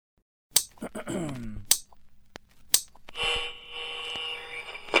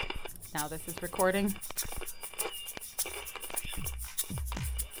Now this is recording.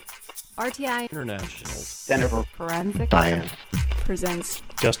 RTI International Center for Forensic Science presents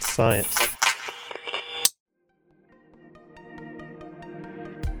Just Science.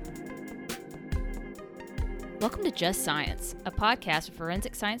 Welcome to Just Science, a podcast for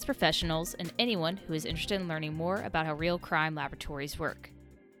forensic science professionals and anyone who is interested in learning more about how real crime laboratories work.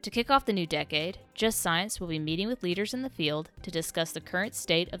 To kick off the new decade, Just Science will be meeting with leaders in the field to discuss the current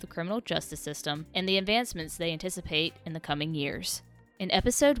state of the criminal justice system and the advancements they anticipate in the coming years. In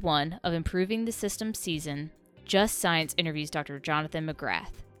Episode 1 of Improving the System season, Just Science interviews Dr. Jonathan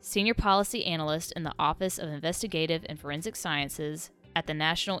McGrath, Senior Policy Analyst in the Office of Investigative and Forensic Sciences at the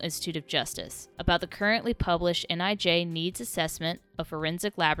National Institute of Justice, about the currently published NIJ Needs Assessment of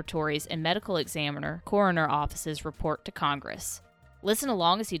Forensic Laboratories and Medical Examiner Coroner Offices Report to Congress. Listen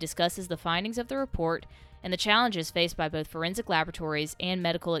along as he discusses the findings of the report and the challenges faced by both forensic laboratories and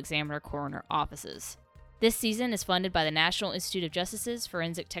medical examiner coroner offices. This season is funded by the National Institute of Justice's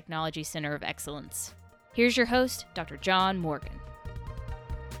Forensic Technology Center of Excellence. Here's your host, Dr. John Morgan.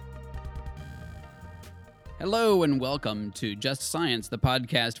 Hello and welcome to Just Science, the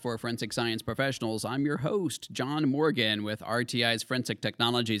podcast for forensic science professionals. I'm your host, John Morgan, with RTI's Forensic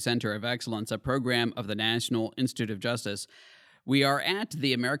Technology Center of Excellence, a program of the National Institute of Justice. We are at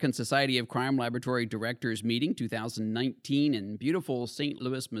the American Society of Crime Laboratory Directors meeting 2019 in beautiful St.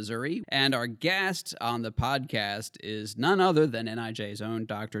 Louis, Missouri. And our guest on the podcast is none other than NIJ's own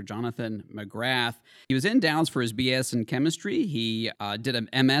Dr. Jonathan McGrath. He was in Dallas for his BS in chemistry. He did an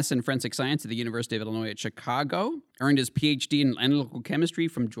MS in forensic science at the University of Illinois at Chicago, earned his PhD in analytical chemistry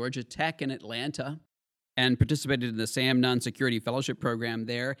from Georgia Tech in Atlanta, and participated in the Sam Nunn Security Fellowship Program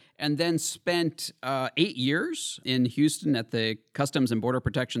there, and then spent 8 years in Houston at the Customs and Border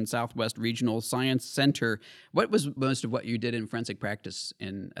Protection Southwest Regional Science Center. What was most of what you did in forensic practice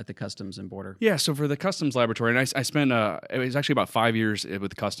at the Customs and Border? Yeah, so for the Customs Laboratory, and I spent, it was actually about 5 years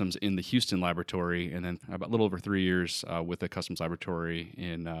with Customs in the Houston Laboratory, and then about a little over 3 years with the Customs Laboratory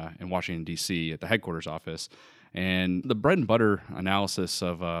in Washington, D.C. at the headquarters office. And the bread and butter analysis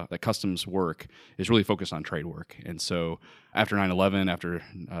of the customs work is really focused on trade work. And so after 9/11, after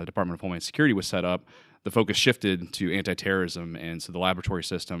the Department of Homeland Security was set up, the focus shifted to anti-terrorism. And so the laboratory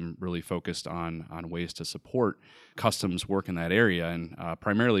system really focused on ways to support customs work in that area. And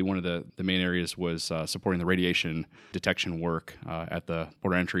primarily one of the main areas was supporting the radiation detection work at the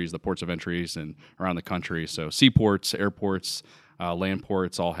port of entries, the ports of entries, and around the country. So seaports, airports, land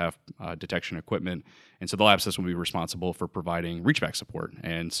ports all have detection equipment. And so the lab system will be responsible for providing reachback support.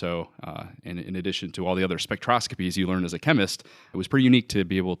 And so in addition to all the other spectroscopies you learn as a chemist, it was pretty unique to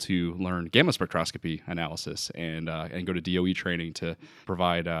be able to learn gamma spectroscopy analysis and go to DOE training to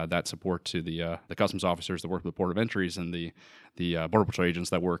provide that support to the customs officers that work with the port of entries and the border patrol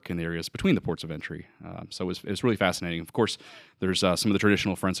agents that work in the areas between the ports of entry. So it was really fascinating. Of course, there's some of the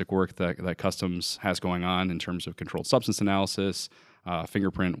traditional forensic work that Customs has going on in terms of controlled substance analysis,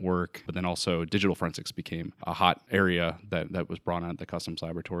 fingerprint work, but then also digital forensics became a hot area that was brought on at the Customs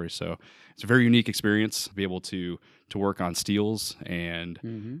Laboratory. So it's a very unique experience to be able to work on steels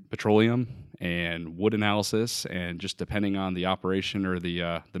and petroleum and wood analysis, and just depending on the operation or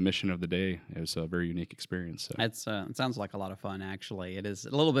the mission of the day, it was a very unique experience. So. It sounds like a lot of fun, actually. It is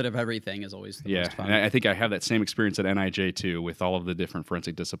a little bit of everything is always the most fun. And I think I have that same experience at NIJ too, with all of the different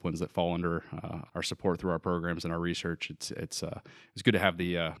forensic disciplines that fall under our support through our programs and our research. It's good to have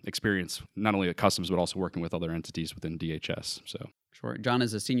the experience not only at Customs but also working with other entities within DHS. So. Sure. John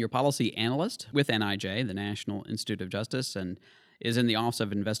is a senior policy analyst with NIJ, the National Institute of Justice, and is in the Office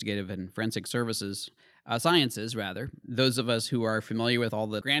of Investigative and Forensic Sciences. Those of us who are familiar with all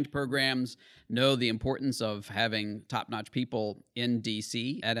the grant programs know the importance of having top-notch people in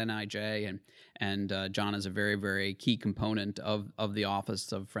D.C. at NIJ, and John is a very, very key component of the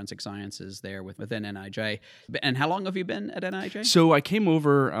Office of Forensic Sciences there within NIJ. And how long have you been at NIJ? So I came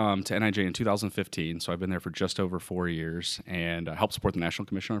over to NIJ in 2015, so I've been there for just over 4 years, and helped support the National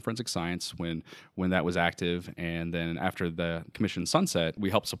Commission on Forensic Science when that was active. And then after the commission sunset, we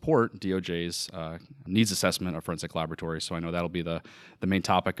helped support DOJ's needs assessment of forensic laboratories. So I know that'll be the main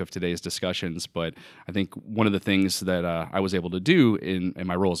topic of today's discussions. But I think one of the things that I was able to do in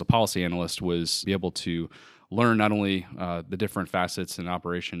my role as a policy analyst was be able to learn not only the different facets and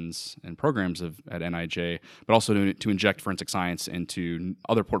operations and programs at NIJ, but also to inject forensic science into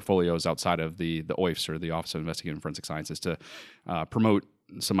other portfolios outside of the OIFs, or the Office of Investigative and Forensic Sciences, to promote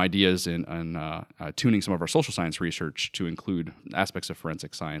some ideas in tuning some of our social science research to include aspects of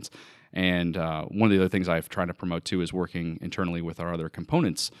forensic science. And one of the other things I've tried to promote too is working internally with our other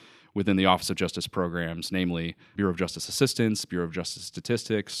components within the Office of Justice programs, namely Bureau of Justice Assistance, Bureau of Justice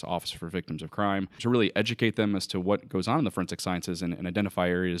Statistics, Office for Victims of Crime, to really educate them as to what goes on in the forensic sciences and identify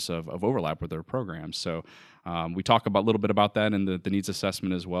areas of overlap with their programs. So we talk a little bit about that in the needs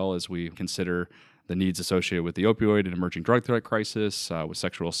assessment, as well as we consider the needs associated with the opioid and emerging drug threat crisis, with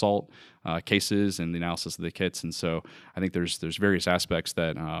sexual assault cases, and the analysis of the kits. And so I think there's various aspects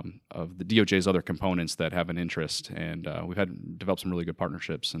that of the DOJ's other components that have an interest, and we've developed some really good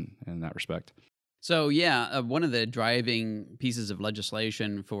partnerships in that respect. So, one of the driving pieces of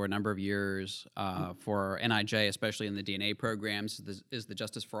legislation for a number of years for NIJ, especially in the DNA programs, is the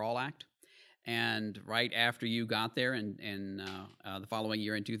Justice for All Act. And right after you got there in the following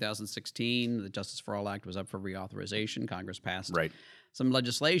year in 2016, the Justice for All Act was up for reauthorization. Congress passed some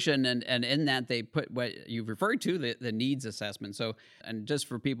legislation, and in that they put what you've referred to, the needs assessment. So, and just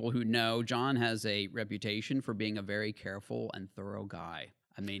for people who know, John has a reputation for being a very careful and thorough guy.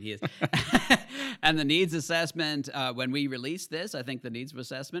 I mean, he is. And the needs assessment, when we release this, I think the needs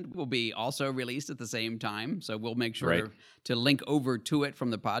assessment will be also released at the same time. So we'll make sure to link over to it from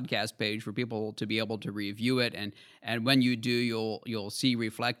the podcast page for people to be able to review it. And when you do, you'll see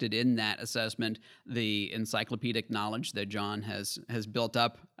reflected in that assessment the encyclopedic knowledge that John has built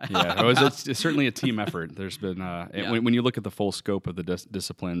up. It's certainly a team effort. There's been when you look at the full scope of the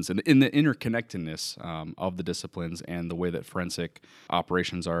disciplines and in the interconnectedness of the disciplines and the way that forensic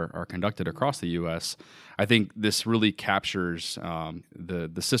operations are conducted across the U.S., I think this really captures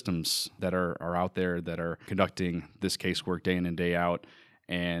the systems that are out there that are conducting this casework day in and day out.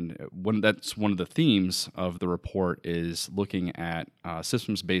 And that's one of the themes of the report is looking at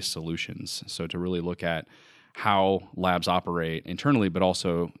systems-based solutions. So to really look at how labs operate internally, but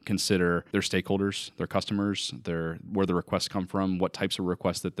also consider their stakeholders, their customers, where the requests come from, what types of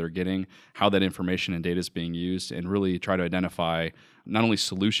requests that they're getting, how that information and data is being used, and really try to identify not only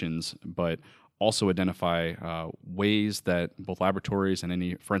solutions, but also identify ways that both laboratories and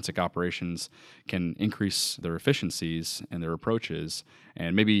any forensic operations can increase their efficiencies and their approaches,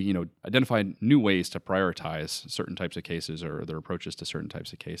 and maybe identify new ways to prioritize certain types of cases or their approaches to certain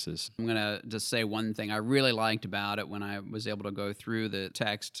types of cases. I'm going to just say one thing I really liked about it when I was able to go through the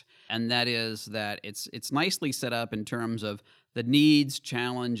text, and that is that it's nicely set up in terms of the needs,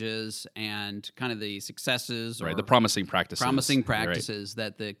 challenges, and kind of the successes, or the promising practices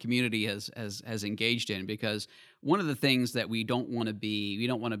that the community has engaged in. Because one of the things that we don't want to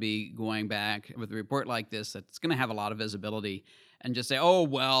be going back with a report like this that's going to have a lot of visibility and just say, oh,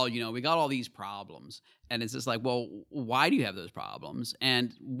 well, we got all these problems. And it's just like, well, why do you have those problems?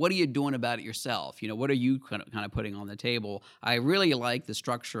 And what are you doing about it yourself? What are you kind of putting on the table? I really like the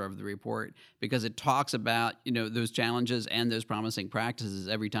structure of the report because it talks about, those challenges and those promising practices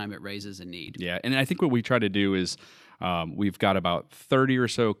every time it raises a need. Yeah, and I think what we try to do is we've got about 30 or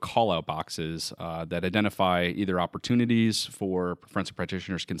so call-out boxes that identify either opportunities for forensic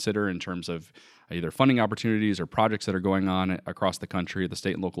practitioners to consider in terms of either funding opportunities or projects that are going on across the country at the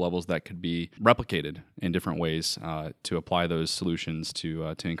state and local levels that could be replicated in different ways to apply those solutions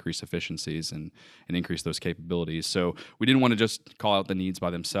to increase efficiencies and increase those capabilities. So we didn't want to just call out the needs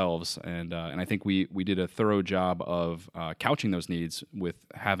by themselves, and I think we did a thorough job of couching those needs with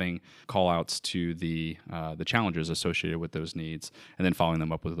having call-outs to the challenges associated with those needs, and then following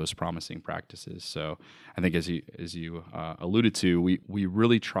them up with those promising practices. So I think as you alluded to, we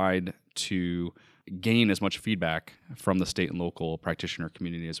really tried to gain as much feedback from the state and local practitioner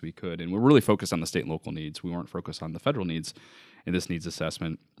community as we could. And we're really focused on the state and local needs. We weren't focused on the federal needs in this needs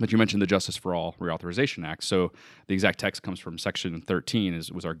assessment. But you mentioned the Justice for All Reauthorization Act. So the exact text comes from Section 13,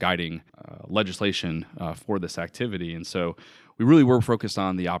 was our guiding legislation for this activity. And so we really were focused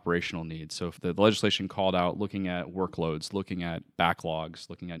on the operational needs. So if the legislation called out looking at workloads, looking at backlogs,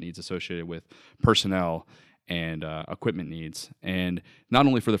 looking at needs associated with personnel and equipment needs, and not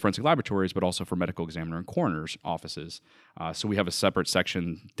only for the forensic laboratories, but also for medical examiner and coroner's offices. So we have a separate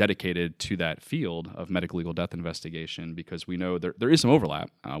section dedicated to that field of medical legal death investigation because we know there is some overlap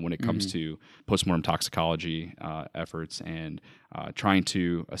when it comes to postmortem toxicology efforts and trying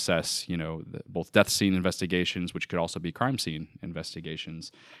to assess, both death scene investigations, which could also be crime scene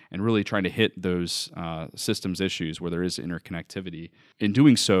investigations, and really trying to hit those systems issues where there is interconnectivity. In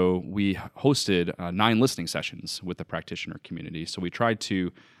doing so, we hosted 9 listening sessions with the practitioner community. So we tried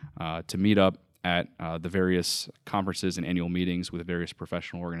to meet up at the various conferences and annual meetings with various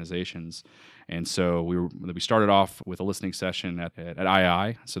professional organizations. And so we started off with a listening session at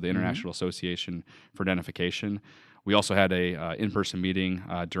II, so the International Association for Identification, We also had a in-person meeting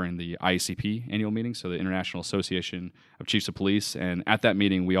during the IACP annual meeting, so the International Association of Chiefs of Police. And at that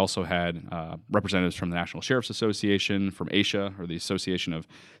meeting, we also had representatives from the National Sheriff's Association, from ASHA, or the Association of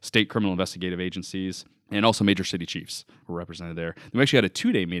State Criminal Investigative Agencies, and also major city chiefs were represented there. And we actually had a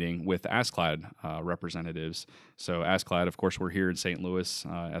 2-day meeting with ASCLD representatives. So ASCLD, of course, we're here in St. Louis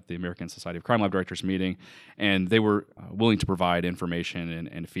at the American Society of Crime Lab Directors meeting, and they were willing to provide information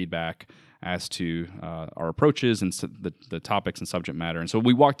and feedback as to our approaches and the topics and subject matter. And so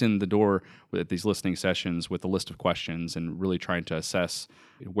we walked in the door at these listening sessions with a list of questions and really trying to assess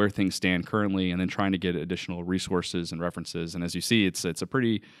where things stand currently and then trying to get additional resources and references. And as you see, it's a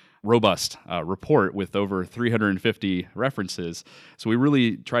pretty robust report with over 350 references. So we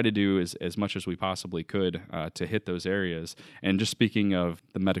really try to do as much as we possibly could to hit those areas. And just speaking of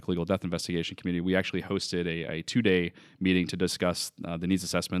the medical legal death investigation community, we actually hosted a 2-day meeting to discuss the needs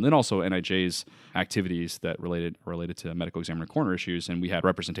assessment and then also NIJ's activities that related to medical examiner coroner issues. And we had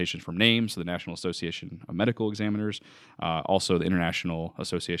representation from NAME, so the National Association of Medical Examiners, also the International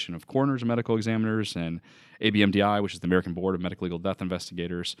Association of Coroners and Medical Examiners, and ABMDI, which is the American Board of Medical Legal Death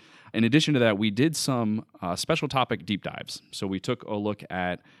Investigators. In addition to that, we did some special topic deep dives. So we took a look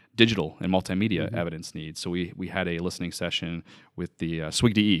at digital and multimedia evidence needs. So we had a listening session with the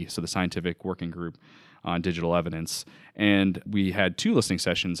SWIGDE, so the Scientific Working Group on Digital Evidence. And we had 2 listening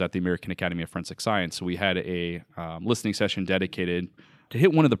sessions at the American Academy of Forensic Science. So we had a listening session dedicated to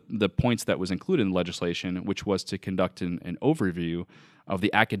hit one of the points that was included in legislation, which was to conduct an overview of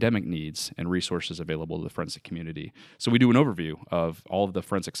the academic needs and resources available to the forensic community. So we do an overview of all of the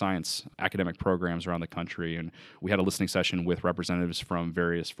forensic science academic programs around the country, and we had a listening session with representatives from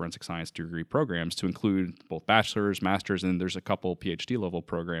various forensic science degree programs to include both bachelor's, master's, and there's a couple PhD level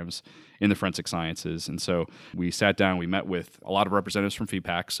programs in the forensic sciences. And so we sat down, we met with a lot of representatives from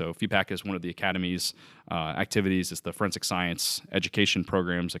FEPAC. So FEPAC is one of the Academy's activities. It's the Forensic Science Education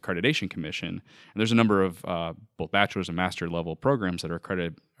Programs Accreditation Commission. And there's a number of both bachelor's and master level programs that are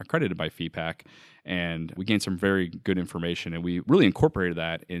accredited by FEPAC, and we gained some very good information, and we really incorporated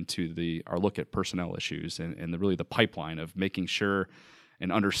that into our look at personnel issues and really the pipeline of making sure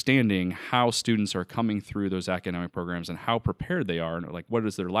and understanding how students are coming through those academic programs and how prepared they are, and like what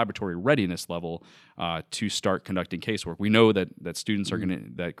is their laboratory readiness level to start conducting casework. We know that students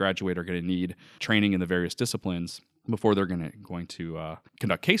that graduate are going to need training in the various disciplines before they're going to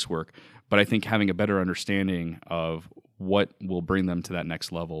conduct casework, but I think having a better understanding of what will bring them to that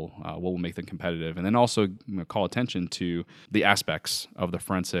next level, what will make them competitive, and then also call attention to the aspects of the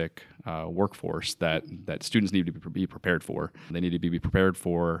forensic workforce that students need to be prepared for. They need to be prepared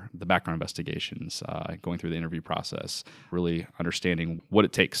for the background investigations, going through the interview process, really understanding what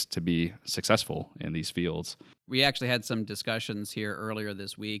it takes to be successful in these fields. We actually had some discussions here earlier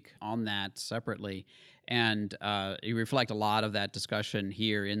this week on that separately, and you reflect a lot of that discussion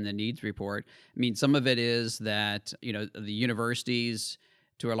here in the needs report. I mean, some of it is that, the universities,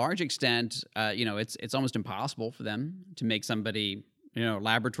 to a large extent, it's almost impossible for them to make somebody,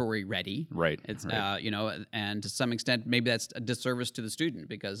 laboratory ready. Right. It's, right. And to some extent, maybe that's a disservice to the student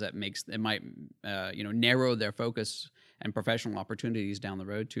because it might narrow their focus and professional opportunities down the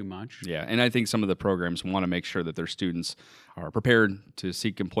road too much. Yeah, and I think some of the programs want to make sure that their students are prepared to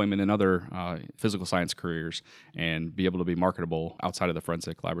seek employment in other physical science careers and be able to be marketable outside of the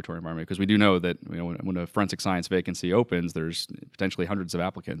forensic laboratory environment, because we do know that when a forensic science vacancy opens, there's potentially hundreds of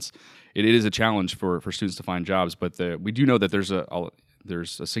applicants. It is a challenge for students to find jobs, but we do know that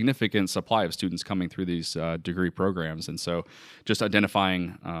there's a significant supply of students coming through these degree programs. And so just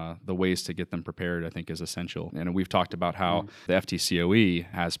identifying the ways to get them prepared, I think, is essential. And we've talked about how the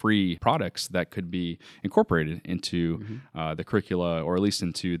FTCOE has free products that could be incorporated into the curricula, or at least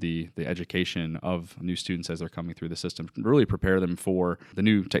into the education of new students as they're coming through the system, to really prepare them for the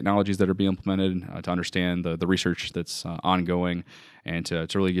new technologies that are being implemented, to understand the research that's ongoing, and to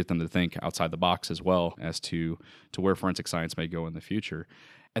really get them to think outside the box as well as to where forensic science may go in the future.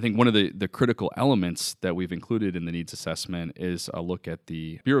 I think one of the critical elements that we've included in the needs assessment is a look at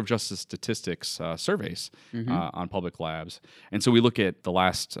the Bureau of Justice Statistics surveys on public labs. And so we look at the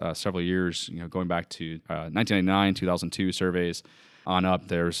last several years, going back to 1999, 2002 surveys on up.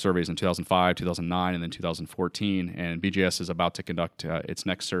 There's surveys in 2005, 2009, and then 2014. And BJS is about to conduct its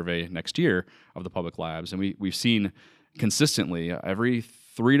next survey next year of the public labs. And we've seen consistently every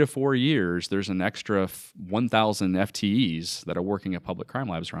 3 to 4 years, there's an extra 1,000 FTEs that are working at public crime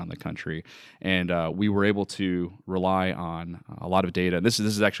labs around the country. And we were able to rely on a lot of data. This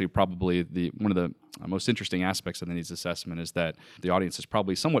is actually probably one of the most interesting aspects of the needs assessment is that the audience is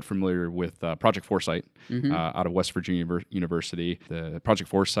probably somewhat familiar with Project Foresight out of West Virginia University. The Project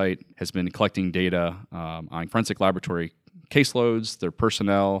Foresight has been collecting data on forensic laboratory caseloads, their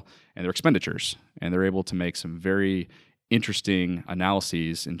personnel, and their expenditures. And they're able to make some very interesting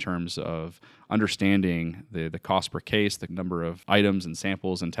analyses in terms of understanding the cost per case, the number of items and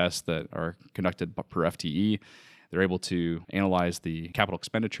samples and tests that are conducted per FTE. They're able to analyze the capital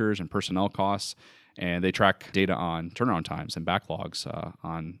expenditures and personnel costs, and they track data on turnaround times and backlogs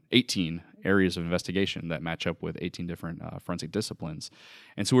on 18 areas of investigation that match up with 18 different forensic disciplines.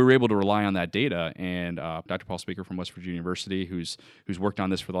 And so we were able to rely on that data, and Dr. Paul Speaker from West Virginia University, who's worked on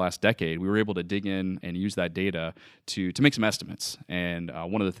this for the last decade, we were able to dig in and use that data to make some estimates. And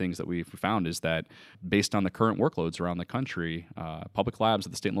one of the things that we found is that based on the current workloads around the country, public labs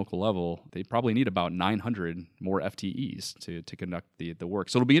at the state and local level, they probably need about 900 more FTEs to conduct the work.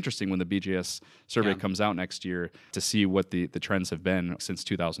 So it'll be interesting when the BJS survey comes out next year to see what the trends have been since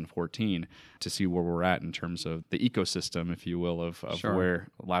 2014, to see where we're at in terms of the ecosystem, if you will, of where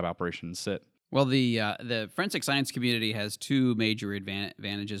lab operations sit. Well, the forensic science community has two major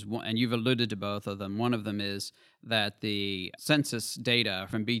advantages, and you've alluded to both of them. One of them is that the census data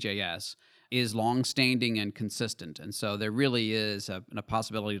from BJS is long-standing and consistent, and so there really is a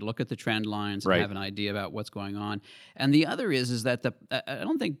possibility to look at the trend lines and have an idea about what's going on. And the other is that I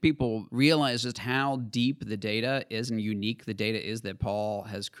don't think people realize just how deep the data is and unique the data is that Paul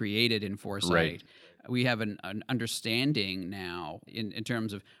has created in Foresight. Right. We have an understanding now in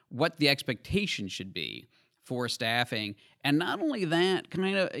terms of what the expectation should be for staffing. And not only that,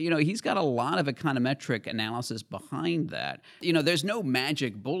 he's got a lot of econometric analysis behind that. There's no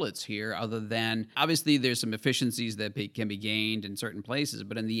magic bullets here other than, obviously, there's some efficiencies that can be gained in certain places.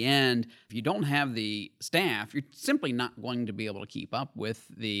 But in the end, if you don't have the staff, you're simply not going to be able to keep up with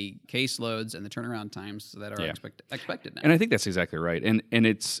the caseloads and the turnaround times that are expected now. And I think that's exactly right. And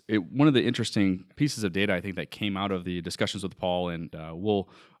it's one of the interesting pieces of data, I think, that came out of the discussions with Paul. And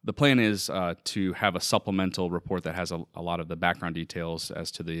the plan is to have a supplemental report that has a lot of the background details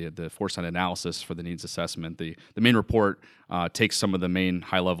as to the foresight analysis for the needs assessment. The main report takes some of the main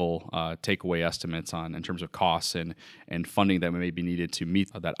high-level takeaway estimates in terms of costs and funding that may be needed to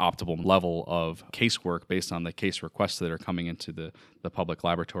meet that optimal level of casework based on the case requests that are coming into the public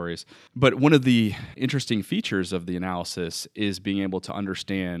laboratories. But one of the interesting features of the analysis is being able to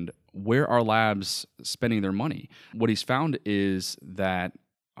understand where are labs spending their money. What he's found is that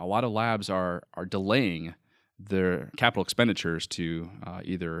a lot of labs are delaying their capital expenditures to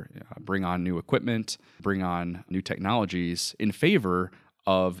either bring on new equipment, bring on new technologies in favor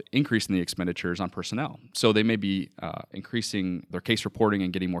of increasing the expenditures on personnel. So they may be increasing their case reporting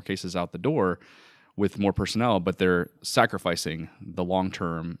and getting more cases out the door with more personnel, but they're sacrificing the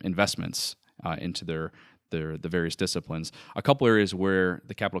long-term investments into the various disciplines. A couple areas where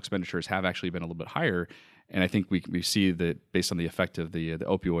the capital expenditures have actually been a little bit higher, and I think we see that based on the effect of the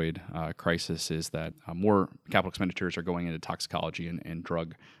opioid crisis, is that more capital expenditures are going into toxicology and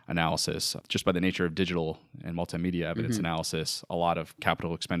drug analysis. Just by the nature of digital and multimedia evidence analysis, a lot of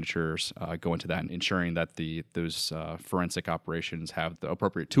capital expenditures go into that, and ensuring that those forensic operations have the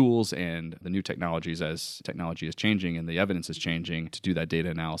appropriate tools and the new technologies as technology is changing and the evidence is changing to do that data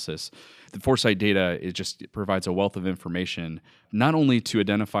analysis. The Foresight data it provides a wealth of information, not only to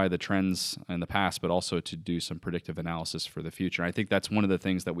identify the trends in the past, but also to do some predictive analysis for the future. I think that's one of the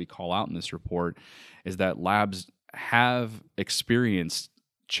things that we call out in this report, is that labs have experienced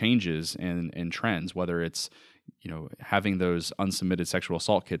changes in trends, whether it's having those unsubmitted sexual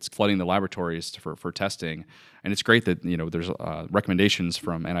assault kits flooding the laboratories for testing. And it's great that there's recommendations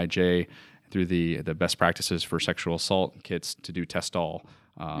from NIJ through the best practices for sexual assault kits to do test-all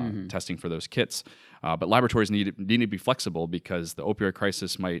testing for those kits. But laboratories need to be flexible, because the opioid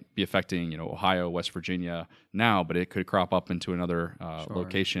crisis might be affecting Ohio, West Virginia now, but it could crop up into another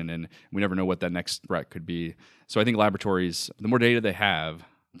location, and we never know what that next threat could be. So I think laboratories, the more data they have,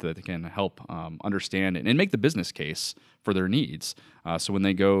 that they can help understand and make the business case for their needs. So when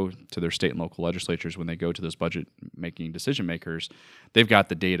they go to their state and local legislatures, when they go to those budget-making decision makers, they've got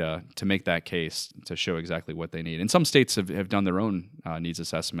the data to make that case to show exactly what they need. And some states have done their own needs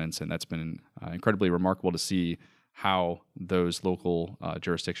assessments, and that's been incredibly remarkable to see how those local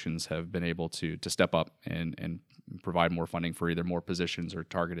jurisdictions have been able to step up and provide more funding for either more positions or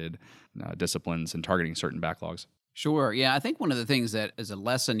targeted disciplines and targeting certain backlogs. Sure. Yeah, I think one of the things that is a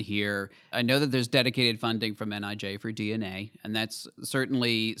lesson here, I know that there's dedicated funding from NIJ for DNA, and that's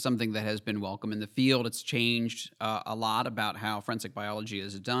certainly something that has been welcome in the field. It's changed a lot about how forensic biology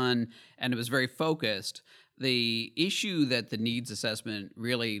is done, and it was very focused. The issue that the needs assessment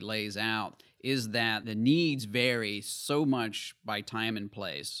really lays out is that the needs vary so much by time and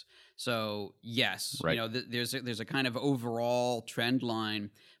place. So yes, Right. there's a kind of overall trend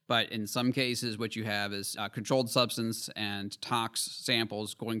line. But in some cases, what you have is controlled substance and tox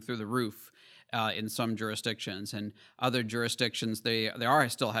samples going through the roof in some jurisdictions. And other jurisdictions, they are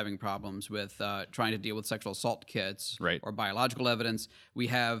still having problems with trying to deal with sexual assault kits Right. or biological evidence. We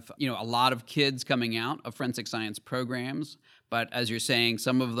have, a lot of kids coming out of forensic science programs. But as you're saying,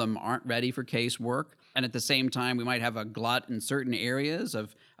 some of them aren't ready for casework. And at the same time, we might have a glut in certain areas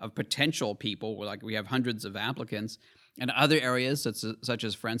of potential people, like we have hundreds of applicants. In other areas, such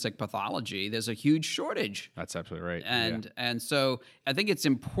as forensic pathology, there's a huge shortage. That's absolutely right. And so I think it's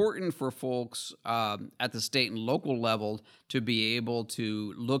important for folks at the state and local level to be able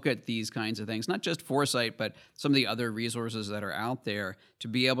to look at these kinds of things, not just foresight, but some of the other resources that are out there, to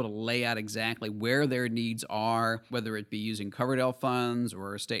be able to lay out exactly where their needs are, whether it be using Coverdell funds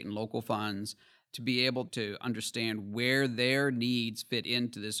or state and local funds, to be able to understand where their needs fit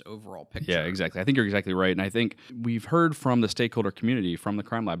into this overall picture. Yeah, exactly. I think you're exactly right. And I think we've heard from the stakeholder community, from the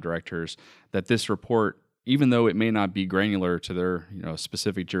crime lab directors, that this report, even though it may not be granular to their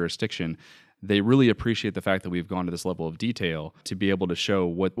specific jurisdiction, they really appreciate the fact that we've gone to this level of detail to be able to show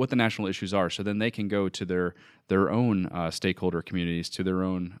what the national issues are, so then they can go to their own stakeholder communities, to their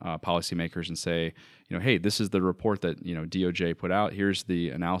own policymakers, and say, hey, this is the report that DOJ put out. Here's the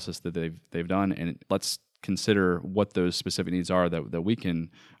analysis that they've done, and let's consider what those specific needs are that we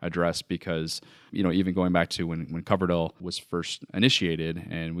can address, because even going back to when Coverdell was first initiated,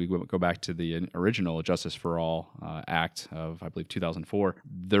 and we go back to the original Justice for All Act of, I believe, 2004,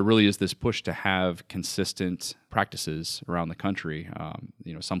 there really is this push to have consistent practices around the country.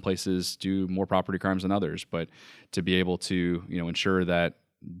 Some places do more property crimes than others, but to be able to ensure that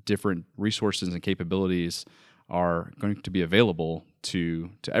different resources and capabilities are going to be available to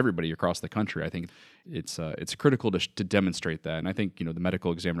everybody across the country, I think it's critical to demonstrate that. And I think the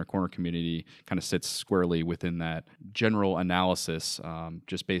medical examiner corner community kind of sits squarely within that general analysis,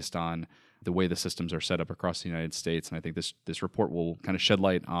 just based on the way the systems are set up across the United States. And I think this report will kind of shed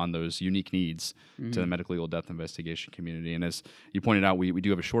light on those unique needs to the medical legal death investigation community. And as you pointed out, we do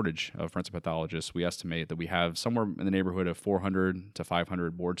have a shortage of forensic pathologists. We estimate that we have somewhere in the neighborhood of 400 to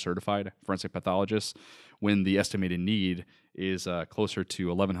 500 board certified forensic pathologists, when the estimated need is closer to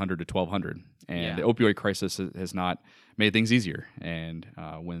 1,100 to 1,200. And the opioid crisis has not made things easier. And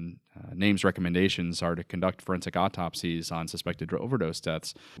when NAME's recommendations are to conduct forensic autopsies on suspected overdose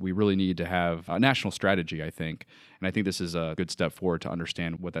deaths, we really need to have a national strategy, I think. And I think this is a good step forward to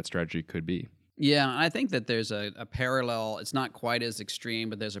understand what that strategy could be. Yeah, I think that there's a parallel. It's not quite as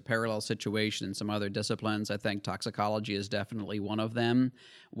extreme, but there's a parallel situation in some other disciplines. I think toxicology is definitely one of them,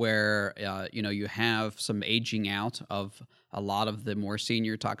 where you have some aging out of a lot of the more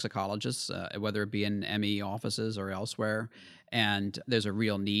senior toxicologists, whether it be in ME offices or elsewhere. And there's a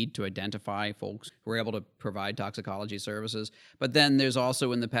real need to identify folks who are able to provide toxicology services. But then there's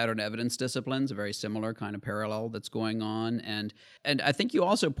also in the pattern evidence disciplines a very similar kind of parallel that's going on. And I think you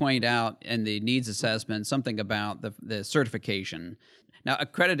also point out in the needs assessment something about the certification. Now,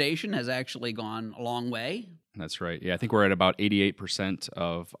 accreditation has actually gone a long way. That's right. Yeah, I think we're at about 88%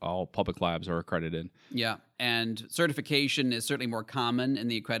 of all public labs are accredited. Yeah, and certification is certainly more common in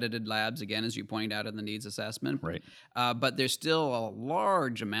the accredited labs, again, as you point out in the needs assessment. Right. But there's still a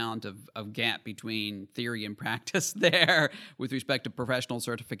large amount of gap between theory and practice there with respect to professional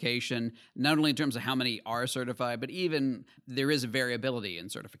certification, not only in terms of how many are certified, but even there is a variability in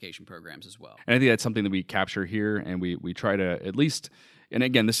certification programs as well. And I think that's something that we capture here, and we try to at least. And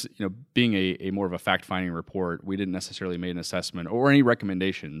again, this being a more of a fact-finding report, we didn't necessarily make an assessment or any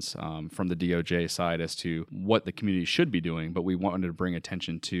recommendations from the DOJ side as to what the community should be doing, but we wanted to bring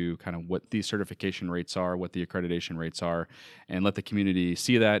attention to kind of what these certification rates are, what the accreditation rates are, and let the community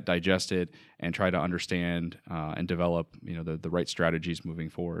see that, digest it, and try to understand and develop the right strategies moving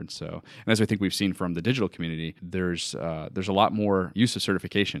forward. So, and as I think we've seen from the digital community, there's a lot more use of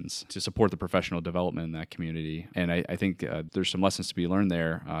certifications to support the professional development in that community, and I think there's some lessons to be learned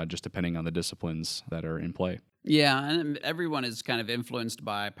there, just depending on the disciplines that are in play. Yeah, and everyone is kind of influenced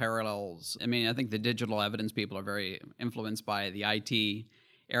by parallels. I mean, I think the digital evidence people are very influenced by the IT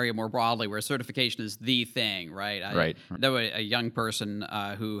area more broadly, where certification is the thing, right? Right. Though a young person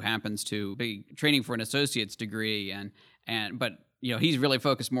who happens to be training for an associate's degree, but he's really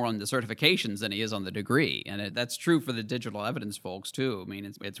focused more on the certifications than he is on the degree. And that's true for the digital evidence folks too. I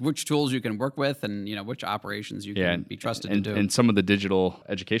mean, it's which tools you can work with and, which operations you can be trusted to do. And some of the digital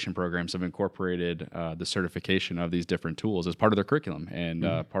education programs have incorporated the certification of these different tools as part of their curriculum and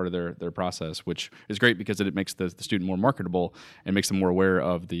part of their process, which is great because it makes the student more marketable and makes them more aware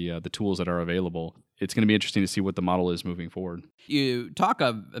of the tools that are available. It's going to be interesting to see what the model is moving forward. You talk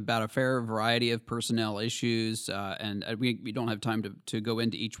about a fair variety of personnel issues, and we don't have time to go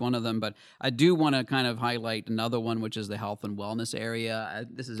into each one of them, but I do want to kind of highlight another one, which is the health and wellness area.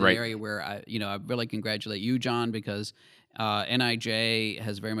 This is an area where I really congratulate you, John, because NIJ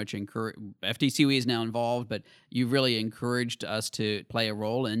has very much encouraged, FTCE is now involved, but you've really encouraged us to play a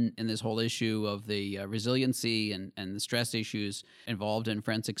role in this whole issue of the resiliency and the stress issues involved in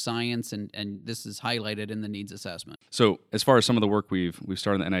forensic science, and this is highlighted in the needs assessment. So as far as some of the work we've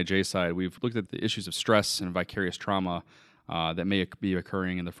started on the NIJ side, we've looked at the issues of stress and vicarious trauma that may be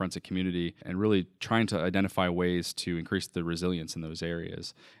occurring in the forensic community and really trying to identify ways to increase the resilience in those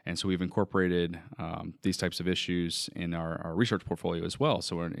areas. And so we've incorporated these types of issues in our research portfolio as well.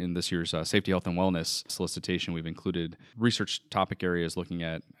 So in this year's Safety, Health, and Wellness solicitation, we've included research topic areas looking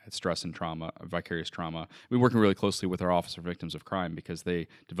at stress and trauma, vicarious trauma. We're working really closely with our Office for Victims of Crime because they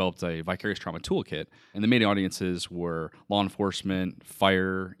developed a vicarious trauma toolkit, and the main audiences were law enforcement,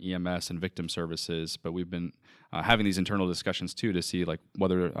 fire, EMS, and victim services, but we've been having these internal discussions too to see like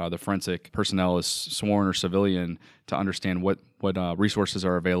whether the forensic personnel is sworn or civilian to understand what resources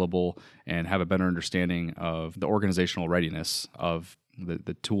are available and have a better understanding of the organizational readiness of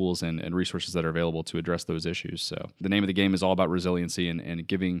the tools and resources that are available to address those issues. So the name of the game is all about resiliency and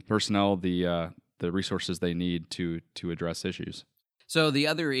giving personnel the resources they need to address issues. So the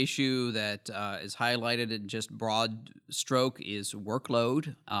other issue that is highlighted in just broad stroke is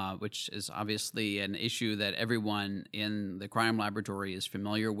workload, which is obviously an issue that everyone in the crime laboratory is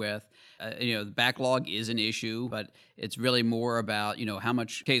familiar with. The backlog is an issue, but it's really more about, how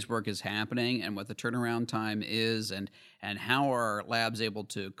much casework is happening and what the turnaround time is and how are labs able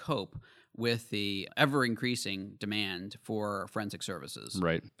to cope with the ever-increasing demand for forensic services.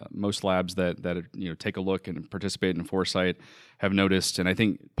 Right. Most labs that take a look and participate in Foresight have noticed, and I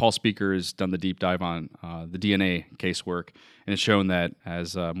think Paul Speaker has done the deep dive on the DNA casework, and it's shown that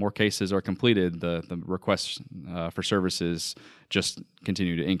as more cases are completed, the requests for services just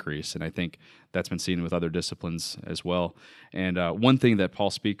continue to increase, and I think that's been seen with other disciplines as well. And one thing that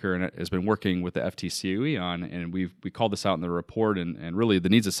Paul Speaker has been working with the FTCE on, and we called this out in the report, and really the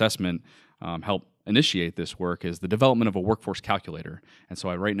needs assessment helped initiate this work, is the development of a workforce calculator. And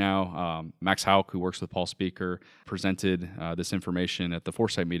so right now, Max Hauk, who works with Paul Speaker, presented this information at the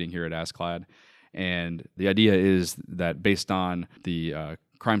Foresight meeting here at ASCLD. And the idea is that based on the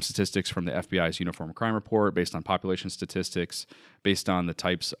crime statistics from the FBI's Uniform Crime Report, based on population statistics, based on the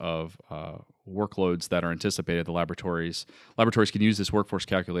types of workloads that are anticipated at the laboratories can use this workforce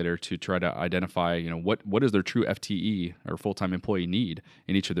calculator to try to identify, what is their true FTE or full-time employee need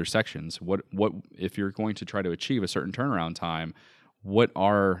in each of their sections. What if you're going to try to achieve a certain turnaround time, what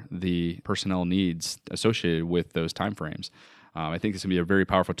are the personnel needs associated with those timeframes? I think this can be a very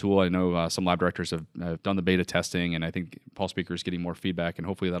powerful tool. I know some lab directors have done the beta testing, and I think Paul Speaker is getting more feedback, and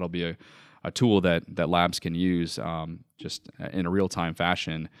hopefully that'll be a tool that labs can use just in a real-time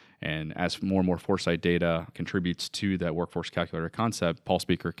fashion. And as more and more Foresight data contributes to that workforce calculator concept, Paul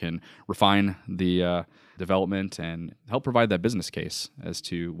Speaker can refine the development and help provide that business case as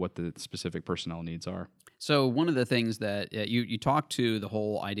to what the specific personnel needs are. So one of the things that you talk to the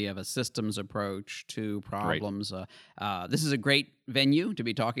whole idea of a systems approach to problems. Right. This is a great venue to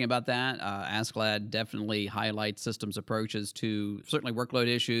be talking about that. ASCLD definitely highlights systems approaches to certainly workload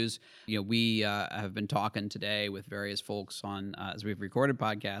issues. We have been talking today with various folks on, as we've recorded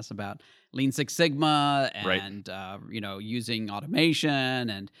podcasts, about Lean Six Sigma and right. Using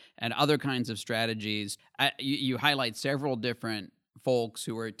automation and other kinds of strategies. You highlight several different folks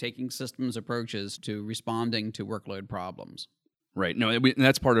who are taking systems approaches to responding to workload problems. Right. No, and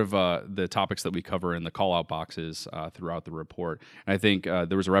that's part of the topics that we cover in the call-out boxes throughout the report. And I think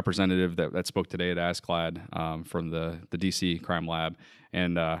there was a representative that spoke today at ASCLD from the DC Crime Lab,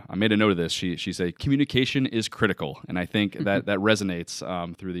 and I made a note of this. She said, communication is critical, and I think that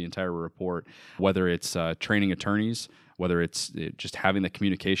resonates through the entire report, whether it's training attorneys, whether it's just having the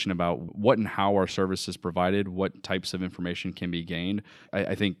communication about what and how our service is provided, what types of information can be gained.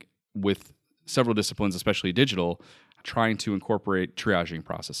 I think with several disciplines, especially digital, trying to incorporate triaging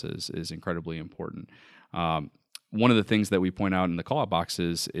processes is incredibly important. one of the things that we point out in the call-out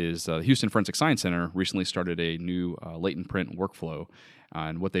boxes is the Houston Forensic Science Center recently started a new latent print workflow.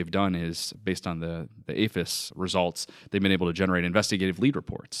 And what they've done is, based on the APHIS results, they've been able to generate investigative lead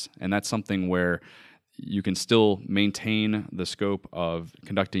reports. And that's something where you can still maintain the scope of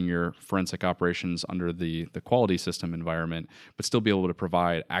conducting your forensic operations under the quality system environment, but still be able to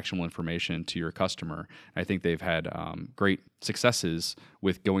provide actionable information to your customer. I think they've had great successes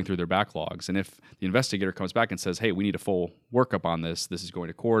with going through their backlogs. And if the investigator comes back and says, hey, we need a full workup on this is going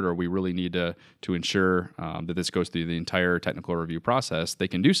to court, or we really need to ensure that this goes through the entire technical review process, they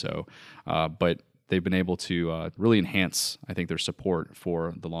can do so. But they've been able to really enhance, I think, their support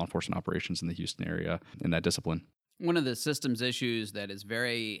for the law enforcement operations in the Houston area in that discipline. One of the systems issues that is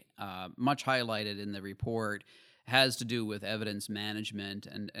very much highlighted in the report has to do with evidence management,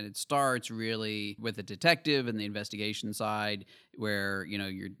 and it starts really with the detective and the investigation side, where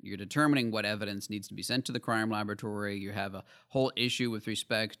you're determining what evidence needs to be sent to the crime laboratory. You have a whole issue with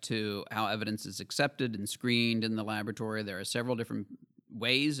respect to how evidence is accepted and screened in the laboratory. There are several different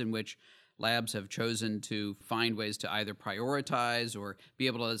ways in which labs have chosen to find ways to either prioritize or be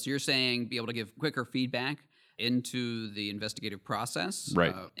able to, as you're saying, be able to give quicker feedback into the investigative process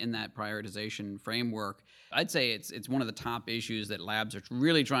in that prioritization framework. I'd say it's one of the top issues that labs are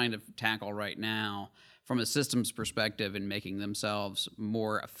really trying to tackle right now from a systems perspective in making themselves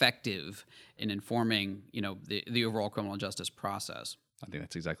more effective in informing, the overall criminal justice process. I think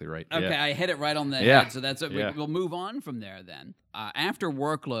that's exactly right. Okay, yeah. I hit it right on the head. So that's we'll move on from there then. After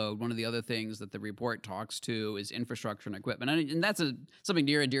workload, one of the other things that the report talks to is infrastructure and equipment, and that's something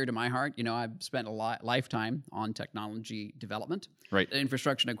near and dear to my heart. I've spent a lifetime on technology development. Right. The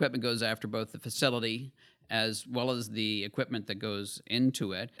infrastructure and equipment goes after both the facility as well as the equipment that goes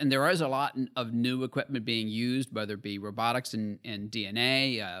into it. And there is a lot of new equipment being used, whether it be robotics and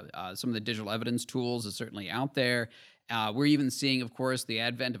DNA. Some of the digital evidence tools is certainly out there. We're even seeing, of course, the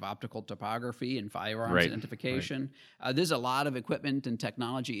advent of optical topography and firearms identification. There's a lot of equipment and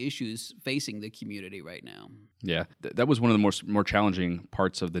technology issues facing the community right now. Yeah, that was one of the more challenging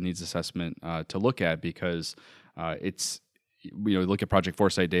parts of the needs assessment to look at, because it's, look at Project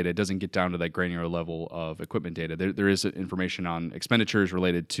Foresight data, it doesn't get down to that granular level of equipment data. There is information on expenditures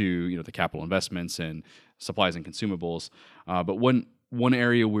related to, the capital investments and supplies and consumables. But one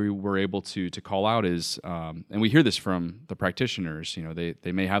area we were able to call out is, and we hear this from the practitioners,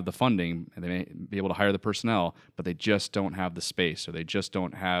 they may have the funding and they may be able to hire the personnel, but they just don't have the space, or they just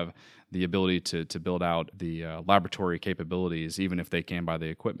don't have the ability to build out the laboratory capabilities, even if they can buy the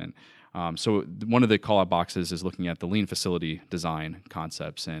equipment. So one of the call-out boxes is looking at the lean facility design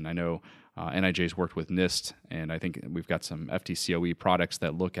concepts, and I know NIJ's worked with NIST, and I think we've got some FTCOE products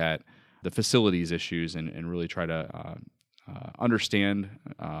that look at the facilities issues and really try to understand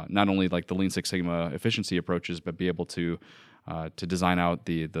not only like the Lean Six Sigma efficiency approaches, but be able to design out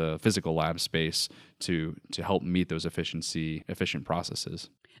the physical lab space to help meet those efficient processes.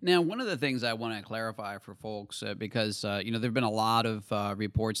 Now, one of the things I want to clarify for folks, because there have been a lot of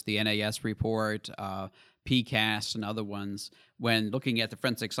reports, the NAS report, PCAST, and other ones, when looking at the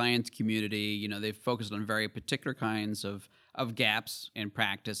forensic science community, they've focused on very particular kinds of gaps in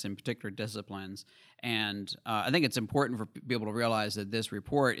practice in particular disciplines. And I think it's important for people to realize that this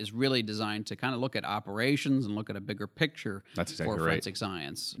report is really designed to kind of look at operations and look at a bigger picture for forensic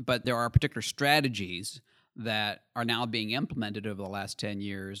science. But there are particular strategies that are now being implemented over the last 10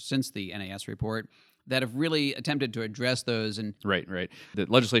 years since the NAS report that have really attempted to address those. And Right. The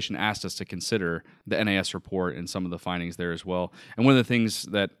legislation asked us to consider the NAS report and some of the findings there as well. And one of the things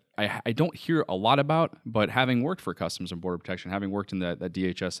that I don't hear a lot about, but having worked for Customs and Border Protection, having worked in that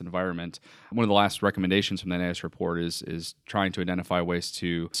DHS environment, one of the last recommendations from the NIS report is trying to identify ways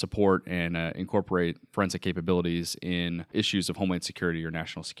to support and incorporate forensic capabilities in issues of homeland security or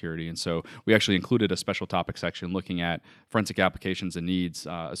national security. And so we actually included a special topic section looking at forensic applications and needs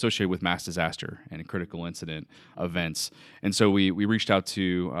associated with mass disaster and critical incident events. And so we reached out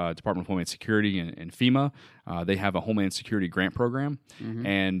to Department of Homeland Security and FEMA. They have a Homeland Security grant program. Mm-hmm.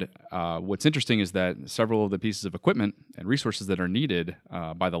 And what's interesting is that several of the pieces of equipment and resources that are needed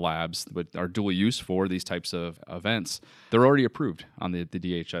by the labs, but are dual use for these types of events, they're already approved on the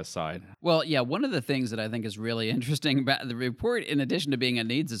DHS side. Well, yeah, one of the things that I think is really interesting about the report, in addition to being a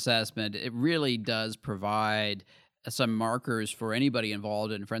needs assessment, it really does provide some markers for anybody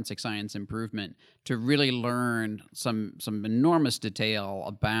involved in forensic science improvement to really learn some enormous detail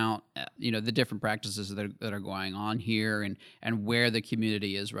about the different practices that are going on here and where the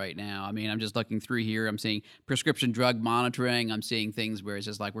community is right now. I mean, I'm just looking through here. I'm seeing prescription drug monitoring. I'm seeing things where it's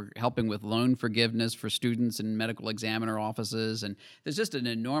just like we're helping with loan forgiveness for students in medical examiner offices, and there's just an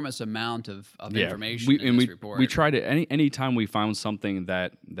enormous amount of information in this report. We try to any time we found something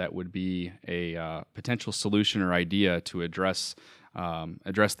that would be a potential solution or idea to address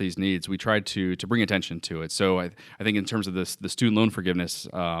these needs, we tried to bring attention to it. So I think in terms of the student loan forgiveness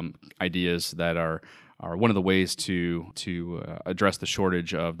ideas that are one of the ways to address the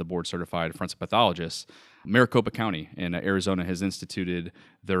shortage of the board-certified forensic pathologists, Maricopa County in Arizona has instituted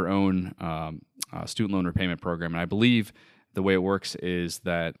their own student loan repayment program, and I believe the way it works is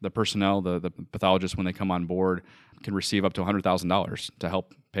that the personnel, the pathologists, when they come on board, can receive up to $100,000 to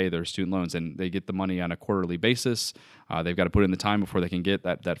help pay their student loans, and they get the money on a quarterly basis. They've got to put in the time before they can get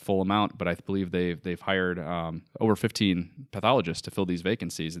that full amount, but I believe they've hired over 15 pathologists to fill these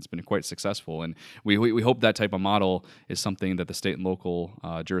vacancies. It's been quite successful, and we hope that type of model is something that the state and local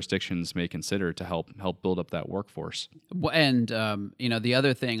jurisdictions may consider to help build up that workforce. And the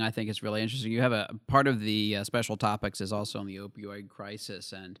other thing I think is really interesting, you have a part of the special topics is also on the opioid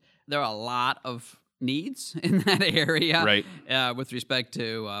crisis, and there are a lot of needs in that area, right? With respect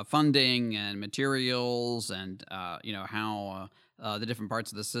to funding and materials, and how the different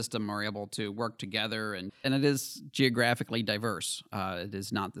parts of the system are able to work together, and it is geographically diverse. It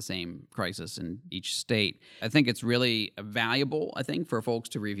is not the same crisis in each state. I think it's really valuable, for folks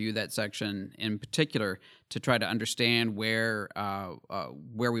to review that section in particular to try to understand where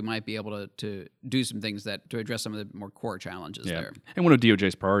we might be able to do some things to address some of the more core challenges there. And one of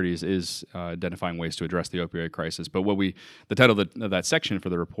DOJ's priorities is identifying ways to address the opioid crisis. But the title of that section for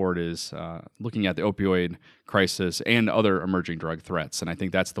the report is looking at the opioid crisis and other emerging drug threats. And I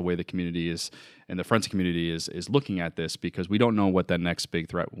think that's the way the community is, and the forensic community is looking at this, because we don't know what that next big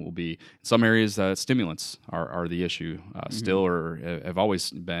threat will be. In some areas, stimulants are the issue still, or have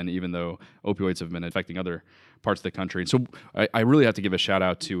always been, even though opioids have been affecting other parts of the country. And so I really have to give a shout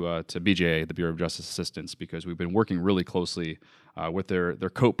out to BJA, the Bureau of Justice Assistance, because we've been working really closely with their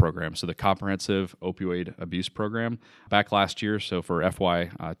COAP program, so the Comprehensive Opioid Abuse Program. Back last year, so for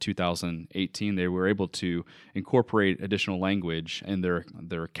FY 2018, they were able to incorporate additional language in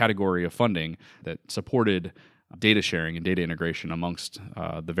their category of funding that supported data sharing and data integration amongst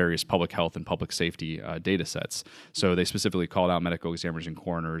the various public health and public safety data sets. So they specifically called out medical examiners and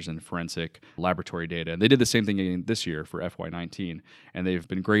coroners and forensic laboratory data. And they did the same thing again this year for FY19. And they've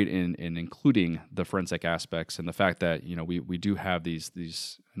been great in including the forensic aspects, and the fact that we do have these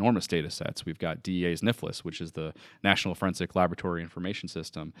enormous data sets. We've got DEA's NIFLS, which is the National Forensic Laboratory Information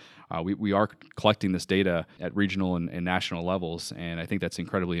System. We are collecting this data at regional and national levels, and I think that's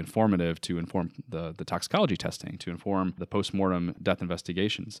incredibly informative to inform the toxicology testing, to inform the postmortem death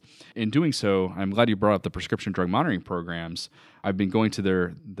investigations. In doing so, I'm glad you brought up the prescription drug monitoring programs. I've been going to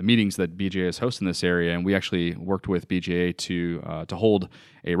the meetings that BJA is hosting in this area, and we actually worked with BJA to hold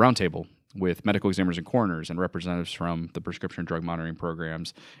a roundtable with medical examiners and coroners and representatives from the prescription drug monitoring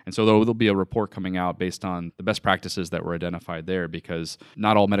programs. And so there'll be a report coming out based on the best practices that were identified there, because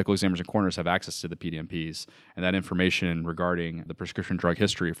not all medical examiners and coroners have access to the PDMPs. And that information regarding the prescription drug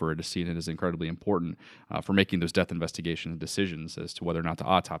history for a decedent is incredibly important for making those death investigation decisions as to whether or not to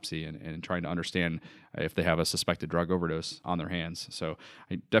autopsy, and trying to understand if they have a suspected drug overdose on their hands. So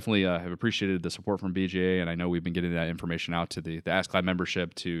I definitely have appreciated the support from BJA, and I know we've been getting that information out to the ASCLAB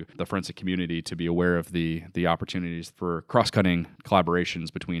membership, to the forensic community, to be aware of the opportunities for cross-cutting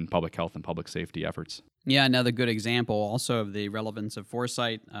collaborations between public health and public safety efforts. Yeah, another good example also of the relevance of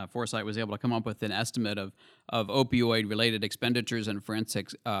foresight. Foresight was able to come up with an estimate of opioid-related expenditures in forensic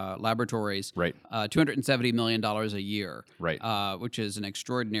laboratories, right? $270 million a year, right? Which is an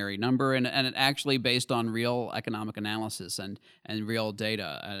extraordinary number, and it actually based on real economic analysis and real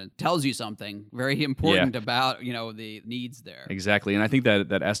data. And it tells you something very important about the needs there. Exactly, and I think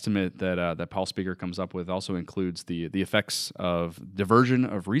that estimate that Paul Speaker comes up with also includes the effects of diversion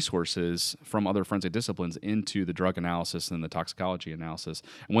of resources from other forensic disciplines into the drug analysis and the toxicology analysis.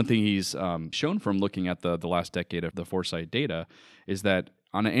 And one thing he's shown from looking at the last decade of the Foresight data is that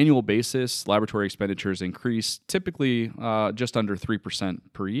on an annual basis, laboratory expenditures increase typically just under 3%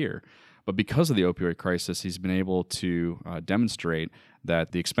 per year. But because of the opioid crisis, he's been able to demonstrate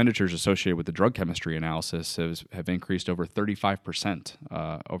that the expenditures associated with the drug chemistry analysis have increased over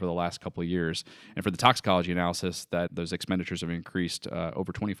 35% over the last couple of years. And for the toxicology analysis, that those expenditures have increased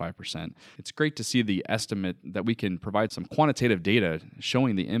over 25%. It's great to see the estimate that we can provide some quantitative data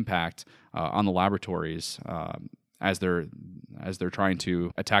showing the impact on the laboratories as they're trying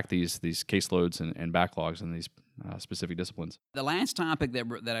to attack these caseloads and backlogs in these specific disciplines. The last topic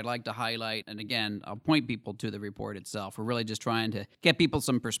that I'd like to highlight, and again, I'll point people to the report itself. We're really just trying to get people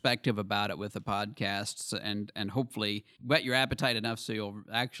some perspective about it with the podcasts and hopefully whet your appetite enough so you'll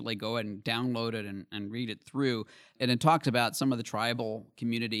actually go and download it and read it through. And it talks about some of the tribal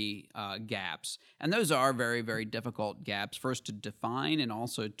community gaps. And those are very, very difficult gaps, first to define and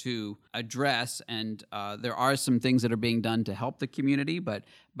also to address. And there are some things that are being done to help the community, but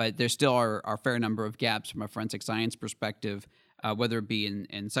there still are a fair number of gaps from a forensic science perspective, whether it be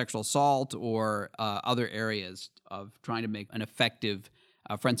in sexual assault or other areas of trying to make an effective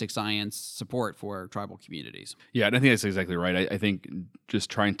forensic science support for tribal communities. Yeah, and I think that's exactly right. I think just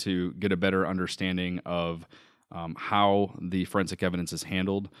trying to get a better understanding of how the forensic evidence is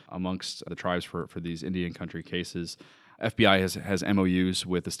handled amongst the tribes for these Indian country cases. FBI has MOUs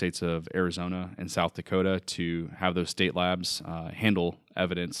with the states of Arizona and South Dakota to have those state labs handle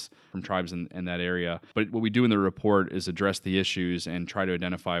evidence from tribes in that area. But what we do in the report is address the issues and try to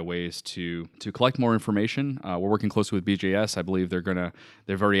identify ways to collect more information. We're working closely with BJS. I believe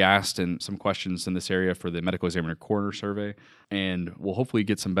they've already asked some questions in this area for the medical examiner coroner survey, and we'll hopefully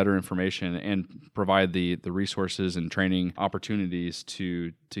get some better information and provide the resources and training opportunities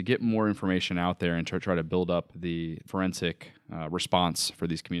to get more information out there and try to build up the forensic response for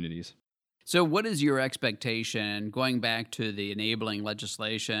these communities. So what is your expectation, going back to the enabling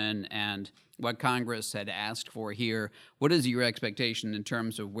legislation and what Congress had asked for here, what is your expectation in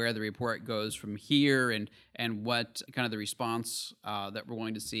terms of where the report goes from here and what kind of the response that we're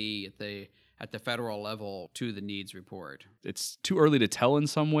going to see at the federal level to the needs report? It's too early to tell in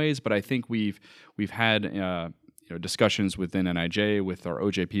some ways, but I think we've had discussions within NIJ with our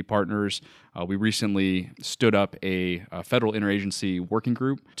OJP partners. We recently stood up a federal interagency working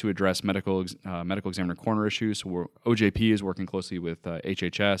group to address medical examiner coroner issues. So OJP is working closely with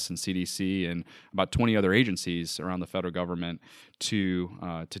HHS and CDC and about 20 other agencies around the federal government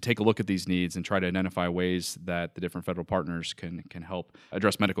to take a look at these needs and try to identify ways that the different federal partners can help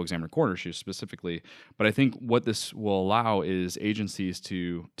address medical examiner coroner issues specifically. But I think what this will allow is agencies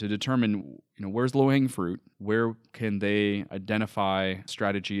to determine where's the low-hanging fruit, where can they identify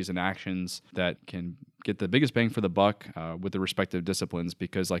strategies and actions that can get the biggest bang for the buck with the respective disciplines,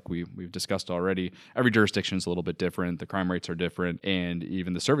 because like we've discussed already, every jurisdiction is a little bit different, the crime rates are different, and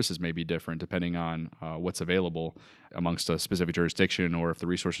even the services may be different depending on what's available amongst a specific jurisdiction, or if the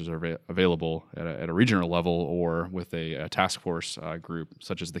resources are available at a regional level or with a task force group,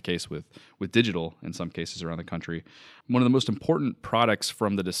 such as the case with digital in some cases around the country. One of the most important products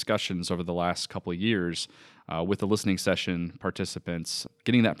from the discussions over the last couple of years with the listening session participants,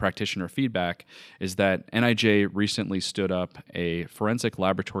 getting that practitioner feedback, is that NIJ recently stood up a Forensic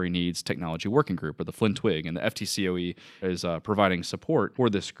Laboratory Needs Technology Working Group, or the FLIN-TWIG, and the FTCOE is providing support for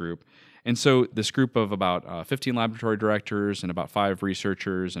this group. And so this group of about 15 laboratory directors and about 5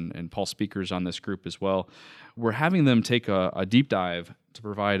 researchers and Paul speakers on this group as well, we're having them take a deep dive to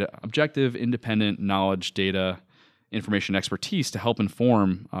provide objective, independent knowledge, data, information, expertise to help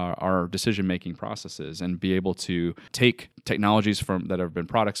inform our decision-making processes and be able to take technologies that have been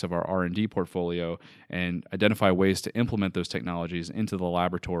products of our R&D portfolio and identify ways to implement those technologies into the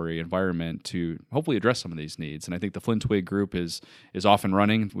laboratory environment to hopefully address some of these needs. And I think the FLIN-TWIG group is off and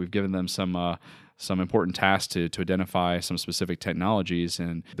running. We've given them some important tasks to identify some specific technologies,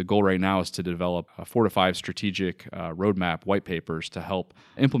 and the goal right now is to develop 4 to 5 strategic roadmap white papers to help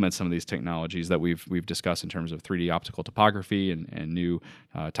implement some of these technologies that we've discussed in terms of 3D optical topography and new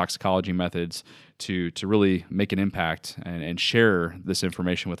toxicology methods to really make an impact and share this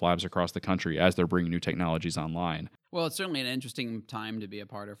information with labs across the country as they're bringing new technologies online. Well, it's certainly an interesting time to be a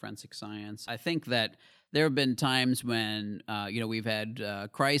part of forensic science. I think that there have been times when, we've had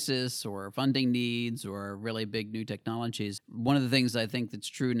crisis or funding needs or really big new technologies. One of the things I think that's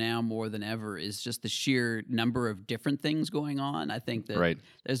true now more than ever is just the sheer number of different things going on. I think that right.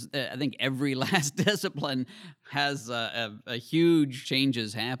 I think every last discipline has a huge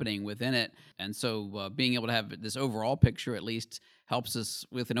changes happening within it. And so being able to have this overall picture at least helps us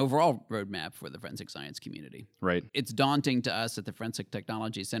with an overall roadmap for the forensic science community. Right. It's daunting to us at the Forensic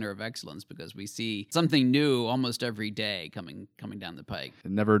Technology Center of Excellence because we see something new almost every day coming down the pike.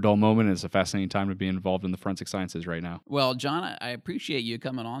 Never a dull moment. It's a fascinating time to be involved in the forensic sciences right now. Well, John, I appreciate you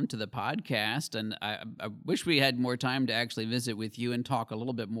coming on to the podcast, and I wish we had more time to actually visit with you and talk a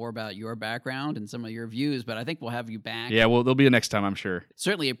little bit more about your background and some of your views, but I think we'll have you back. Yeah, well, there'll be a next time, I'm sure.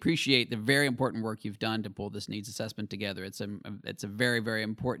 Certainly appreciate the very important work you've done to pull this needs assessment together. It's it's a very, very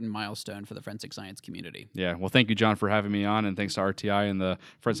important milestone for the forensic science community. Yeah, well, thank you, John, for having me on, and thanks to RTI and the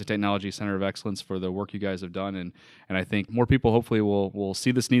Forensic Technology Center of Excellence for the work you guys have done. And I think more people hopefully will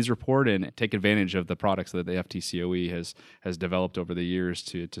see this needs report and take advantage of the products that the FTCOE has developed over the years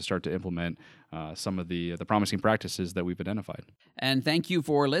to start to implement some of the promising practices that we've identified. And thank you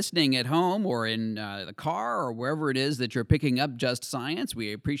for listening at home or in the car or wherever it is that you're picking up Just Science.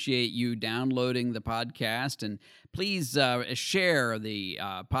 We appreciate you downloading the podcast, and please share the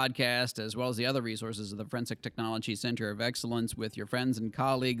podcast as well as the other resources of the Forensic Technology Center of Excellence with your friends and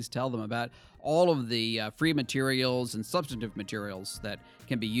colleagues. Tell them about all of the free materials and substantive materials that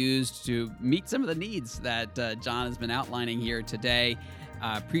can be used to meet some of the needs that John has been outlining here today.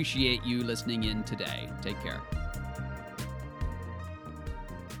 Appreciate you listening in today. Take care.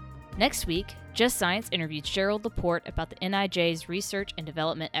 Next week, Just Science interviewed Gerald Laporte about the NIJ's research and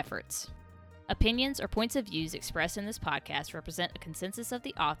development efforts. Opinions or points of views expressed in this podcast represent a consensus of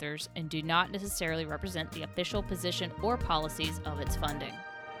the authors and do not necessarily represent the official position or policies of its funding.